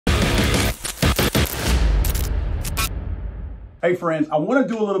Hey friends, I want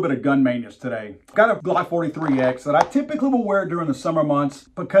to do a little bit of gun maintenance today. I've got a Glock 43X that I typically will wear during the summer months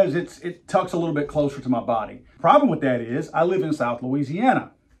because it tucks a little bit closer to my body. Problem with that is I live in South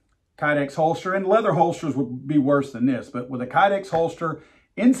Louisiana. Kydex holster and leather holsters would be worse than this, but with a Kydex holster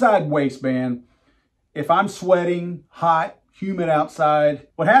inside waistband, if I'm sweating, hot, humid outside,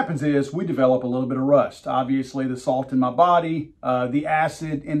 what happens is we develop a little bit of rust. Obviously, the salt in my body, the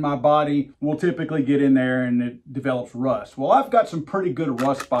acid in my body will typically get in there and it develops rust. Well, I've got some pretty good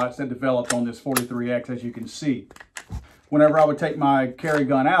rust spots that developed on this 43X, as you can see. Whenever I would take my carry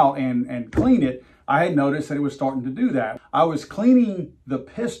gun out and clean it, I had noticed that it was starting to do that. I was cleaning the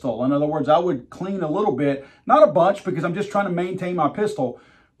pistol. In other words, I would clean a little bit, not a bunch because I'm just trying to maintain my pistol,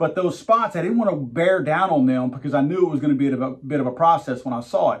 but those spots, I didn't want to bear down on them because I knew it was going to be a bit of a process when I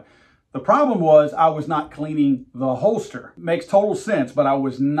saw it. The problem was I was not cleaning the holster. Makes total sense, but I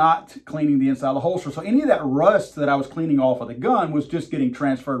was not cleaning the inside of the holster. So any of that rust that I was cleaning off of the gun was just getting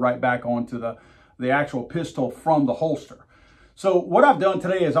transferred right back onto the actual pistol from the holster. So what I've done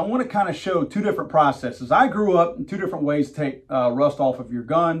today is I want to kind of show two different processes. I grew up in two different ways to take rust off of your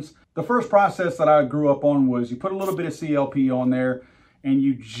guns. The first process that I grew up on was you put a little bit of CLP on there, and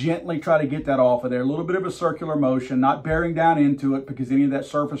you gently try to get that off of there. A little bit of a circular motion, not bearing down into it because any of that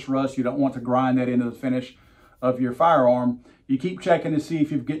surface rust, you don't want to grind that into the finish of your firearm. You keep checking to see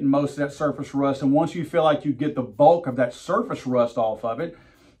if you're getting most of that surface rust. And once you feel like you get the bulk of that surface rust off of it,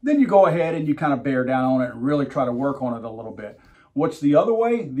 then you go ahead and you kind of bear down on it and really try to work on it a little bit. What's the other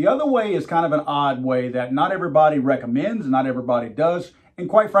way? The other way is kind of an odd way that not everybody recommends, not everybody does. And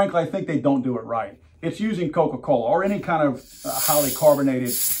quite frankly, I think they don't do it right. It's using Coca-Cola or any kind of highly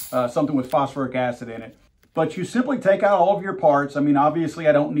carbonated, something with phosphoric acid in it. But you simply take out all of your parts. I mean, obviously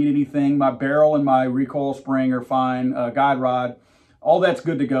I don't need anything. My barrel and my recoil spring are fine, guide rod, all that's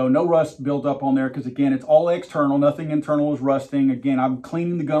good to go. No rust built up on there because again, it's all external. Nothing internal is rusting. Again, I'm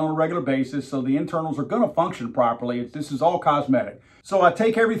cleaning the gun on a regular basis, so the internals are gonna function properly. This is all cosmetic. So I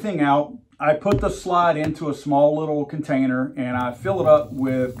take everything out. I put the slide into a small little container and I fill it up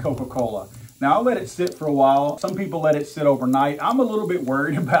with Coca-Cola. Now, I'll let it sit for a while. Some people let it sit overnight. I'm a little bit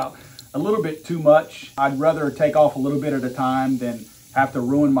worried about a little bit too much. I'd rather take off a little bit at a time than have to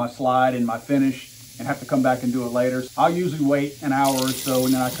ruin my slide and my finish and have to come back and do it later. I'll usually wait an hour or so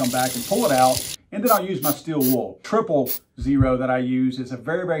and then I come back and pull it out, and then I'll use my steel wool. 000 that I use is a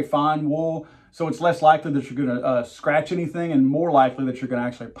very, very fine wool, so it's less likely that you're gonna scratch anything and more likely that you're gonna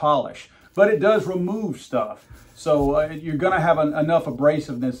actually polish. But it does remove stuff. So you're going to have enough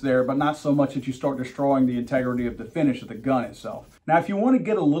abrasiveness there, but not so much that you start destroying the integrity of the finish of the gun itself. Now, if you want to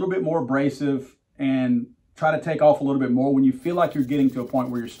get a little bit more abrasive and try to take off a little bit more, when you feel like you're getting to a point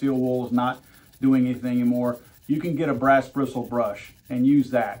where your steel wool is not doing anything anymore, you can get a brass bristle brush and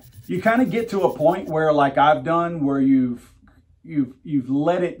use that. You kind of get to a point where, like I've done, where you've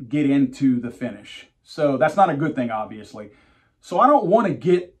let it get into the finish. So that's not a good thing, obviously. So I don't want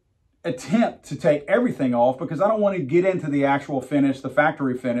to attempt to take everything off because I don't want to get into the actual finish, the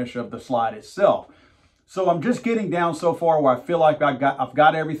factory finish of the slide itself. So I'm just getting down so far where I feel like I've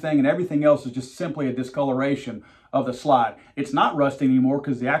got everything, and everything else is just simply a discoloration of the slide. It's not rusting anymore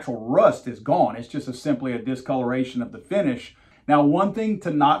because the actual rust is gone. It's just simply a discoloration of the finish. Now, one thing to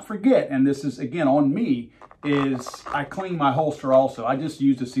not forget, and this is again on me, is I clean my holster also. I just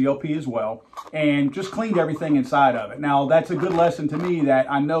used a CLP as well and just cleaned everything inside of it. Now, that's a good lesson to me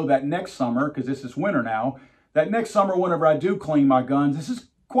that I know that next summer, because this is winter now, that next summer whenever I do clean my guns, this is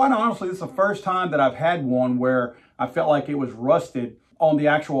quite honestly, this is the first time that I've had one where I felt like it was rusted on the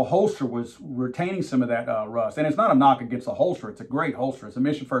actual holster, was retaining some of that rust. And it's not a knock against the holster. It's a great holster. It's a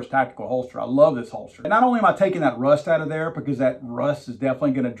Mission First Tactical holster. I love this holster. And not only am I taking that rust out of there because that rust is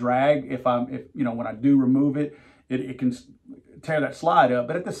definitely going to drag if when I do remove it, it can tear that slide up.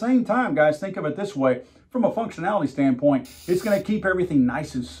 But at the same time, guys, think of it this way. From a functionality standpoint, it's going to keep everything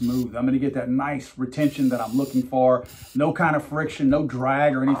nice and smooth. I'm going to get that nice retention that I'm looking for. No kind of friction, no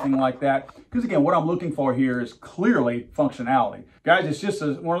drag or anything like that. Because again, what I'm looking for here is clearly functionality. Guys, it's just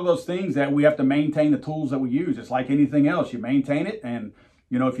one of those things that we have to maintain the tools that we use. It's like anything else. You maintain it, and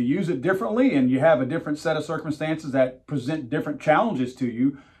if you use it differently and you have a different set of circumstances that present different challenges to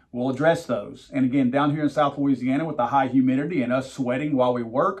you, we'll address those. And again, down here in South Louisiana with the high humidity and us sweating while we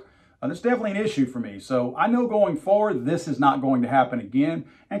work, that's definitely an issue for me. So I know going forward, this is not going to happen again.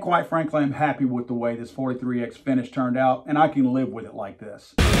 And quite frankly, I'm happy with the way this 43X finish turned out, and I can live with it like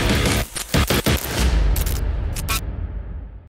this.